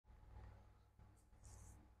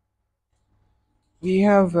we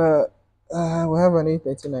have an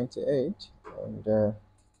A1398, and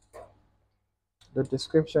the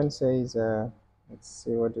description says, let's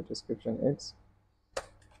see what the description is.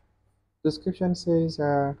 Description says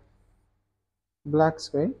black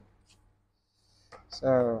screen.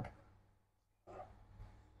 So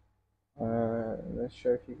not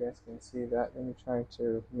sure if you guys can see that. Let me try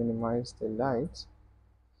to minimize the light.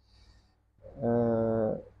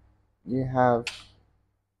 uh, you have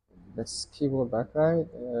this keyboard backlight.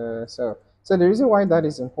 So the reason why that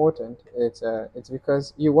is important, it's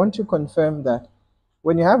because you want to confirm that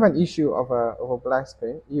when you have an issue of a black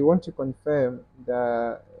screen, you want to confirm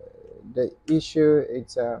the issue.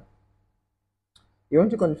 You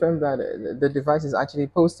want to confirm that the device is actually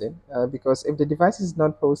posting, because if the device is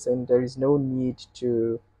not posting, there is no need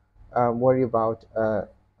to worry about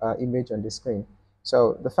image on the screen.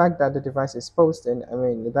 So the fact that the device is posting, I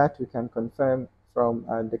mean, that we can confirm from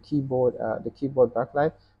the keyboard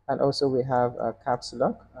backlight. And also we have caps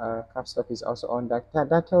lock. Caps lock is also on.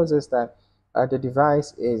 That tells us that the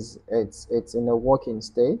device it's in a working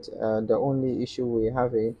state. The only issue we're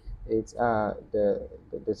having is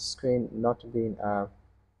the screen not getting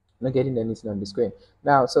anything on the screen.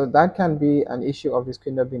 Now, so that can be an issue of the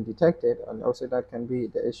screen not being detected, and also that can be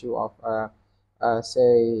the issue of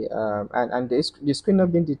say and the screen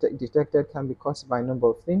not being detected can be caused by a number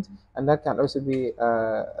of things, and that can also be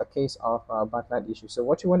a case of backlight issue. So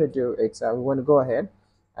what you want to do is we want to go ahead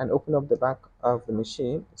and open up the back of the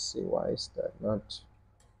machine. Let's see, why is that not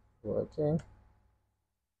working?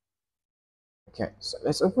 Okay, so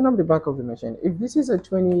let's open up the back of the machine. If this is a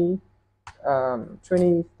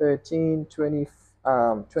 2013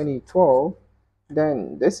 2012,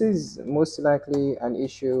 then this is most likely an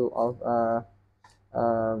issue of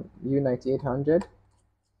U9800.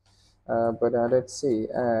 But let's see,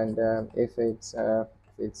 and if it's a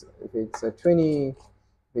 20,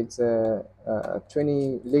 if it's a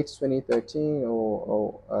 20 late 2013,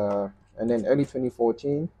 or and then early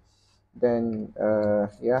 2014, then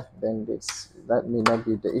yeah, then that may not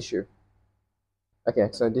be the issue. Okay,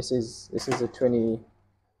 so this is a 20,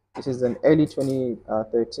 this is an early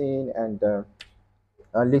 2013 and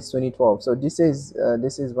late 2012. So this is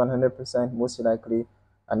 100% most likely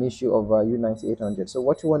an issue of U9800. So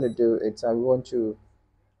what you want to do is we want to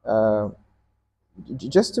uh,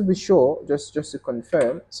 just to be sure, just to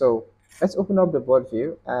confirm. So let's open up the board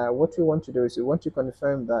view. What we want to do is we want to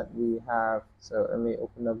confirm that we have. So let me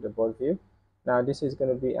open up the board view. Now this is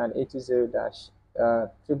going to be an 820 dash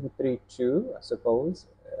 3332, I suppose.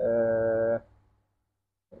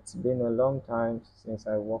 It's been a long time since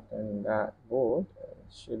I worked on that board.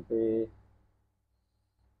 It should be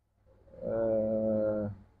uh,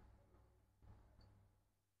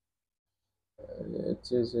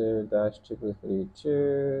 it is a dash triple three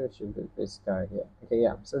two. It should be this guy here. Okay,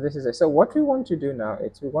 yeah. So this is it. So what we want to do now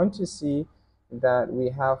is we want to see that we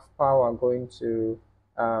have power going to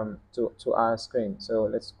our screen. So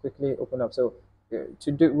let's quickly open up. So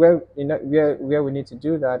to do where we need to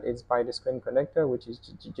do that is by the screen connector, which is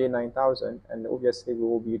J9000, and obviously we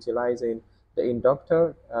will be utilizing the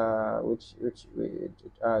inductor, which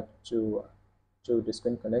to the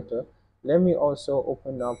screen connector. Let me also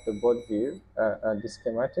open up the board view, the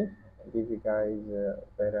schematic, and give you guys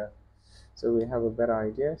better, so we have a better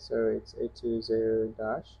idea. So it's 820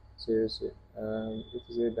 dash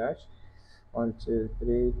 820 dash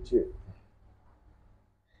 1232,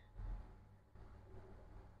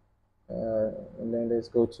 and then let's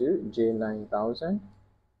go to J9000.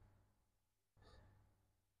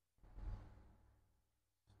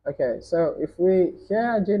 Okay, so if we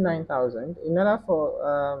here at J9000, in order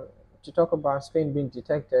for to talk about screen being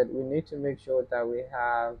detected, we need to make sure that we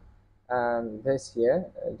have this here.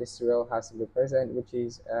 This serial has to be present, which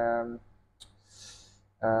is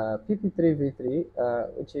PP3V3,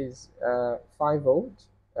 which is 5 volt,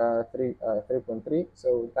 3.3.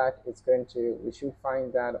 So that is going to, we should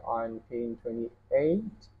find that on pin 28,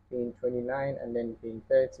 pin 29, and then pin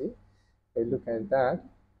 30. So look at that.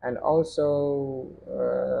 And also,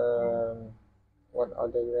 what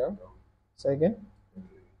other there? Say again?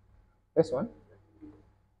 This one?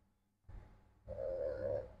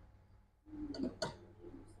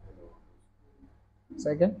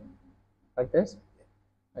 Say again? Like this?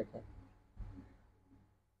 Okay.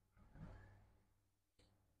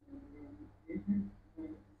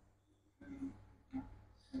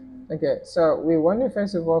 Okay, so we want to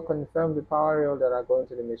first of all confirm the power rail that are going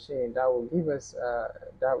to the machine. That will give us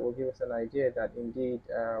an idea that indeed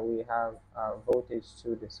we have voltage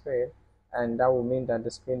to the screen, and that will mean that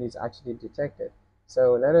the screen is actually detected.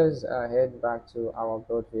 So let us head back to our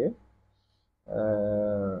board view.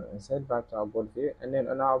 Let's head back to our board view, and then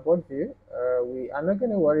on our board view, we are not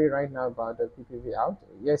going to worry right now about the PPV out,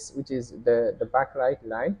 yes, which is the backlight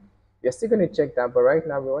line. We're still going to check that, but right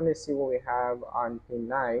now we want to see what we have on pin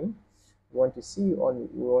 9. We want to see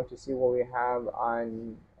what we have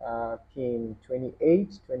on pin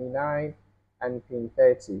 28, 29, and pin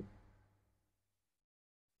 30.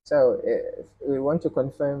 So we want to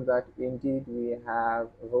confirm that indeed we have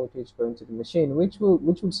voltage going to the machine, which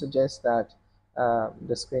would suggest that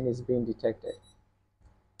the screen is being detected.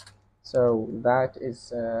 So that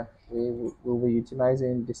is we will be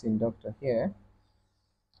utilizing this inductor here.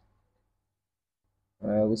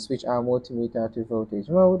 We switch our multimeter to voltage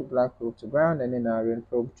mode, black probe to ground, and then our red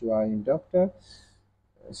probe to our inductor.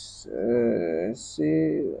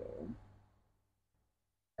 See,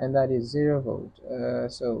 and that is 0 volt.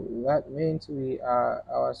 So that means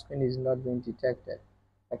our screen is not being detected.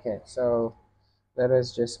 Okay, so let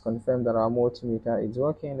us just confirm that our multimeter is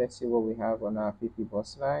working. Let's see what we have on our PP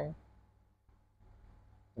bus line.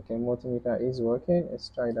 Okay, multimeter is working. Let's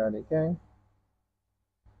try that again.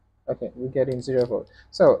 Okay, we're getting 0 volt.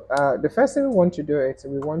 So the first thing we want to do is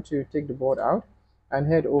we want to take the board out and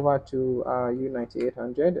head over to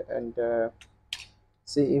U9800 and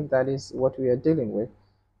see if that is what we are dealing with.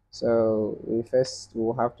 So we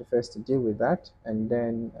will have to first deal with that, and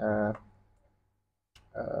then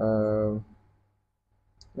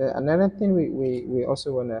another thing we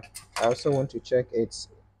also want to check is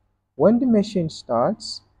when the machine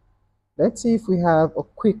starts. Let's see if we have a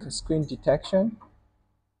quick screen detection.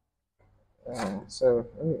 So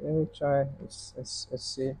let me try. Let's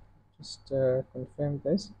see. Just confirm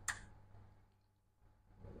this.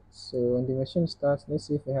 So when the machine starts, let's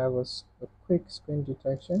see if we have a quick screen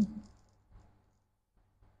detection.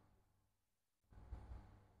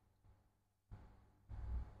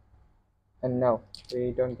 And no,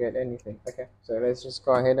 we don't get anything. Okay, so let's just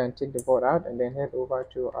go ahead and take the board out and then head over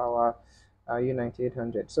to our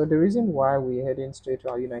U9800. So the reason why we're heading straight to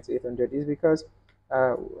our U9800 is because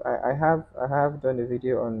I have done a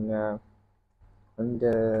video on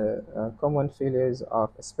the common failures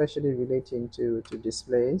of, especially relating to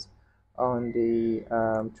displays on the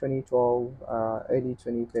 2012 early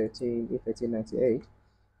 2013 A1398.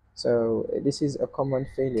 So this is a common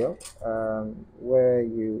failure where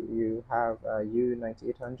you have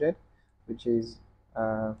U9800, which is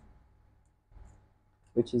uh,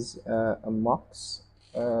 a MOX.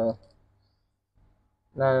 No,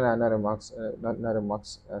 not a MOX. Not a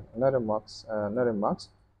MOX. Not a MOX. Not a MOX.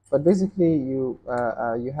 But basically, you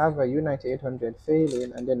have a U9800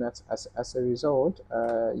 failing, and then as a result,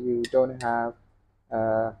 you don't have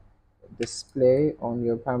display on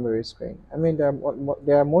your primary screen. I mean, there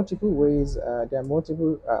are multiple ways, there are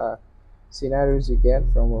multiple scenarios you get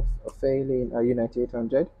from a failing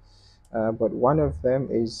U9800, but one of them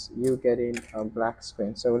is you getting a black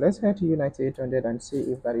screen. So let's head to U9800 and see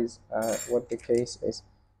if that is what the case is.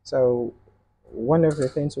 So one of the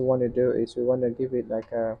things we want to do is we want to give it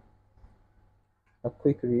like a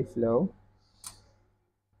quick reflow.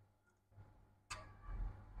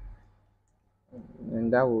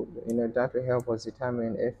 And that will help us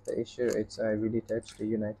determine if the issue is related to the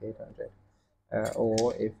U9800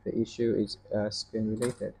 or if the issue is screen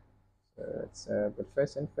related. But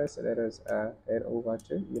first, let us head over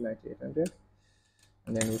to U9800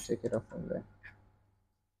 and then we'll take it off from there.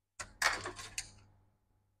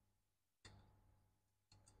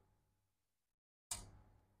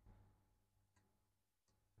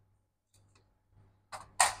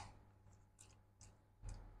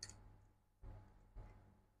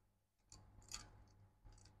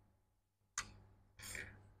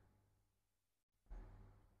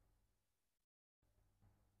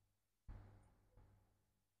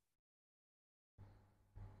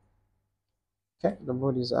 Okay, the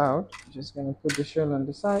board is out. Just gonna put the shell on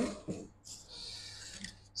the side.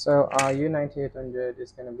 So our U9800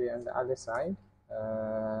 is gonna be on the other side.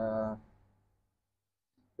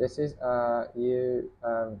 This is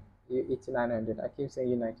U8900. I keep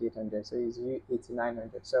saying U9800, so it's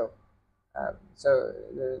U8900. So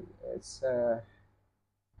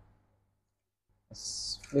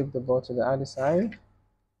let's flip the board to the other side,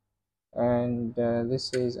 and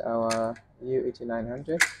this is our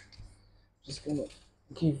U8900. Just gonna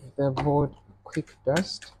give the board a quick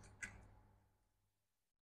dust.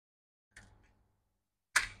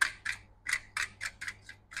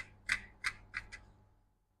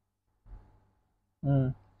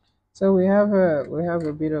 So we have a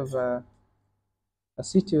bit of a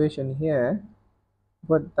situation here,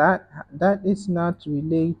 but that is not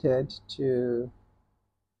related to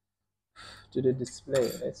the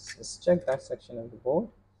display. Let's check that section of the board.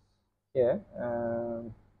 here.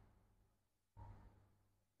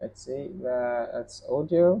 Let's see, that's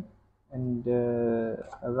audio, and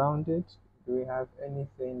around it, do we have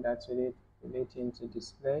anything that's relating to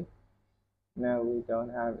display? No, we don't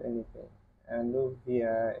have anything. And look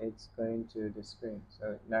here, it's going to the screen.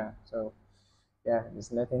 So now, so yeah,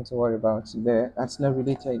 there's nothing to worry about there. That's not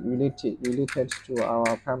related to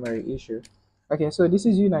our primary issue. Okay, so this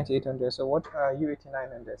is U9800. So what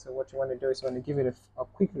U8900? So what you want to do is you want to give it a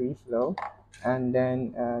quick reflow, and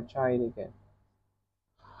then try it again.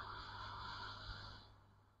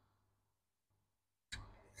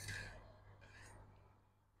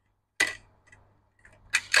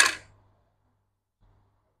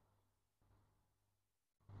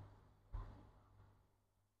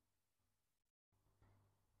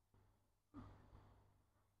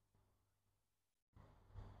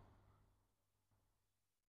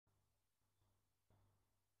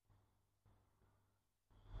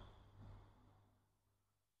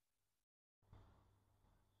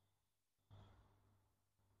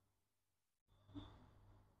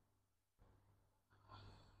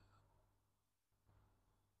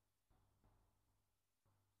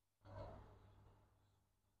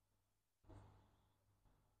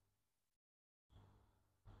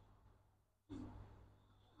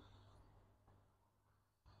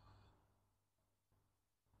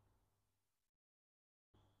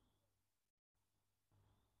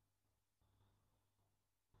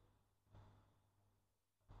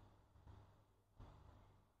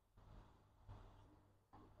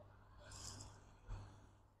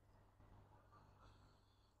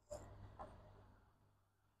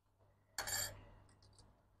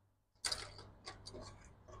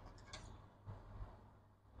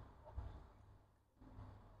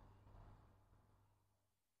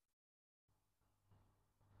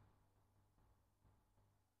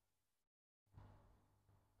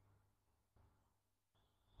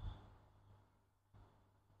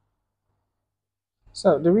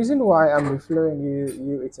 So the reason why I'm reflowing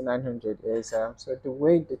U8900 is so the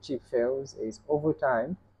way the chip fails is over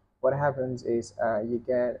time. What happens is you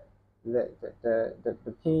get the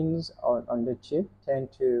pins on the chip tend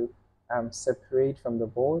to separate from the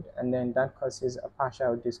board, and then that causes a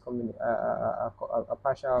partial a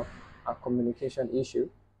partial communication issue.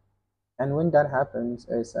 And when that happens,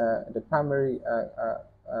 is the primary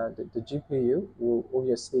the GPU will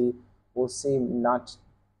obviously will seem not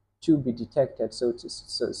to be detected, so to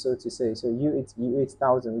say. So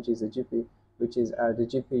U8000, which is the GPU, which is the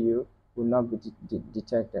GPU, will not be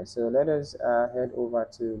detected. So let us head over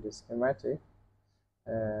to the schematic.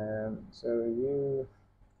 So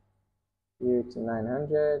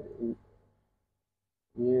U8900,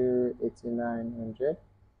 U8900.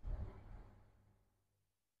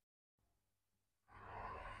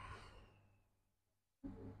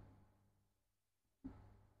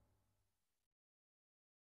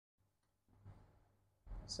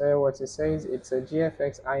 So what it says, it's a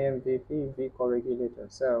GFX IMVP V co-regulator.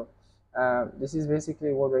 So this is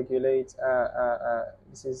basically what regulates.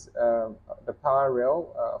 This is the power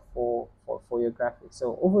rail for your graphics.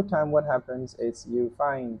 So over time, what happens is you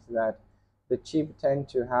find that the chip tend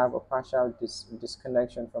to have a partial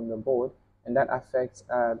disconnection from the board, and that affects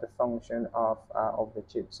the function of the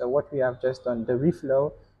chip. So what we have just done, the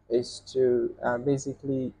reflow, is to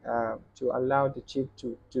basically to allow the chip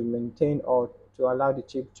to maintain, or to allow the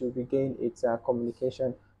chip to regain its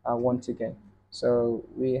communication once again. So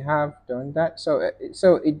we have done that. So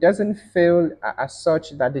it doesn't fail as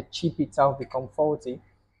such that the chip itself become faulty.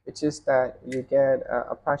 It's just that you get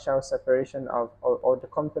a partial separation of or the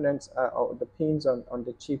components or the pins on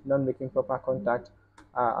the chip not making proper contact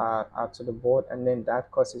to the board, and then that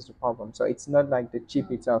causes the problem. So it's not like the chip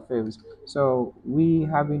itself fails. So we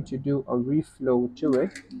having to do a reflow to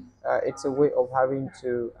it. It's a way of having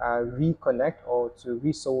to reconnect or to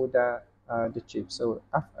resolder the chip. So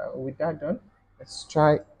with that done, let's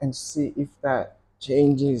try and see if that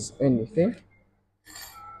changes anything.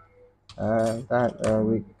 That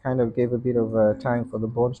we kind of gave a bit of time for the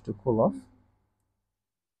board to cool off.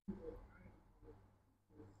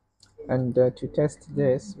 And to test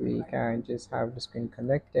this, we can just have the screen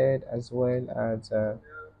connected, as well as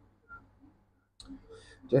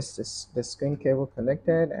just the screen cable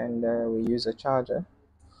connected, and we use a charger.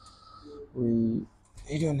 We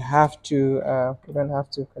you don't have to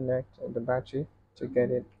connect the battery to get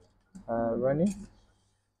it running.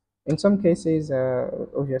 In some cases,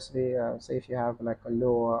 obviously, say if you have like a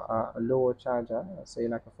lower charger, say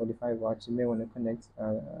like a 45 watts, you may want to connect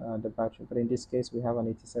the battery. But in this case, we have an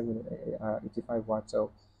 85 watt,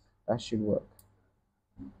 so that should work.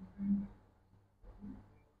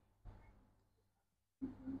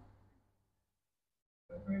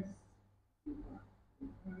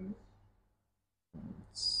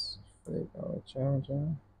 Let's flip our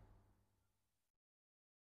charger.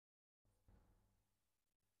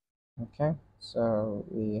 Okay, so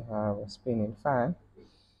we have a spinning fan.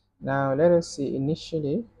 Now let us see.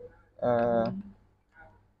 Initially, uh,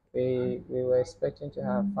 we were expecting to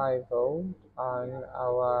have 5 volt on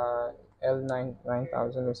our L9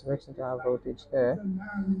 9000. We're expecting to have voltage there.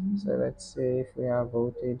 So let's see if we have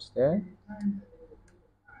voltage there.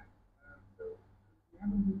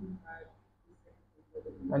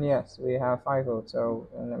 And yes, we have 5 volt. So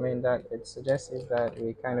I mean that it suggests is that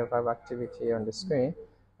we kind of have activity on the screen.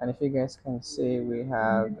 And if you guys can see, we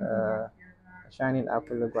have a shining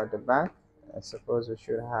apple logo at the back. I suppose we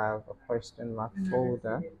should have a question mark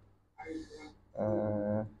folder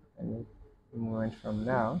any moment from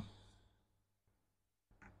now.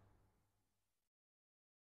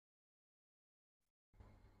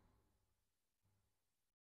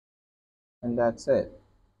 And that's it.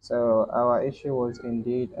 So our issue was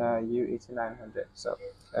indeed U8900. So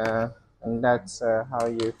and that's how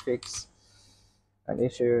you fix an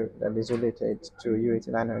issue that is related to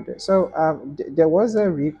U8900. So there was a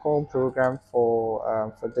recall program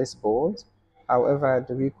for this board. However,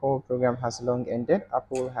 the recall program has long ended.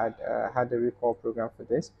 Apple had a recall program for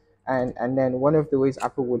this, and then one of the ways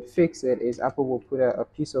Apple would fix it is Apple will put a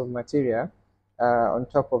piece of material on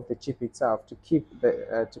top of the chip itself to keep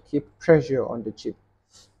pressure on the chip.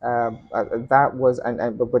 That was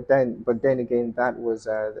and but then again that was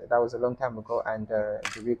a long time ago, and the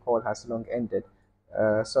recall has long ended.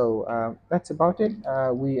 So that's about it.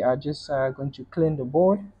 We are just going to clean the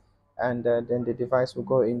board, and then the device will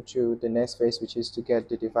go into the next phase, which is to get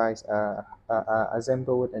the device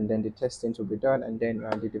assembled, and then the testing will be done, and then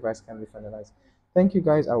the device can be finalized. Thank you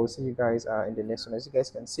guys. I will see you guys in the next one. As you guys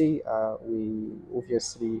can see, we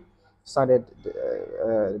obviously started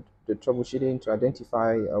the troubleshooting to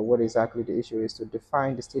identify what exactly the issue is, to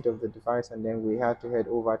define the state of the device, and then we had to head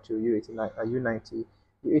over to U90,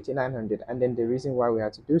 U8900. And then the reason why we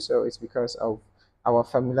had to do so is because of our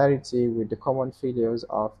familiarity with the common failures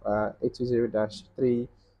of 820-3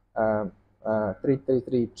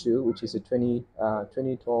 3332, which is a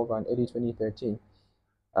 2012 and early 2013.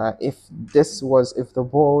 If the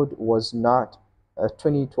board was not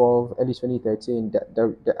 2012, early 2013,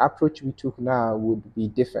 the approach we took now would be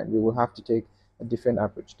different. We will have to take a different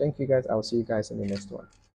approach. Thank you guys. I'll see you guys in the next one.